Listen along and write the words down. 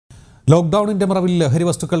ലോക്ക്ഡൌണിന്റെ മറവിൽ ലഹരി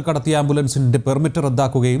വസ്തുക്കൾ കടത്തിയ ആംബുലൻസിന്റെ പെർമിറ്റ്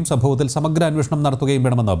റദ്ദാക്കുകയും സംഭവത്തിൽ സമഗ്ര അന്വേഷണം നടത്തുകയും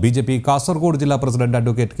വേണമെന്ന് ബിജെപി കാസർഗോഡ് ജില്ലാ പ്രസിഡന്റ്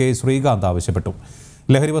അഡ്വക്കേറ്റ് കെ ശ്രീകാന്ത് ആവശ്യപ്പെട്ടു.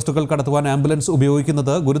 ലഹരി വസ്തുക്കൾ കടത്തുവാൻ ആംബുലൻസ്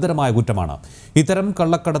ഉപയോഗിക്കുന്നത് ഗുരുതരമായ കുറ്റമാണ്. ഇത്തരം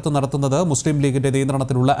കള്ളക്കടത്ത് നടത്തുന്നത് മുസ്ലിം ലീഗിന്റെ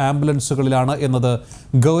നിയന്ത്രണത്തിലുള്ള ആംബുലൻസുകളിലാണ് എന്നത്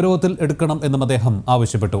ഗൗരവത്തിൽ എടുക്കണം എന്നും അദ്ദേഹം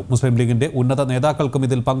ആവശ്യപ്പെട്ടു. മുസ്ലിം ലീഗിന്റെ ഉന്നത നേതാക്കൾക്കും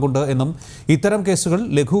ഇതിൽ പങ്കുണ്ട് എന്നും ഇത്തരം കേസുകൾ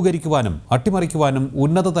ലഘൂകരിക്കുവാനും അട്ടിമറിക്കുവാനും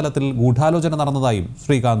ഉന്നത തലത്തിൽ ഗൂഢാലോചന നടന്നതായും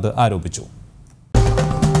ശ്രീകാന്ത് ആരോപിച്ചു.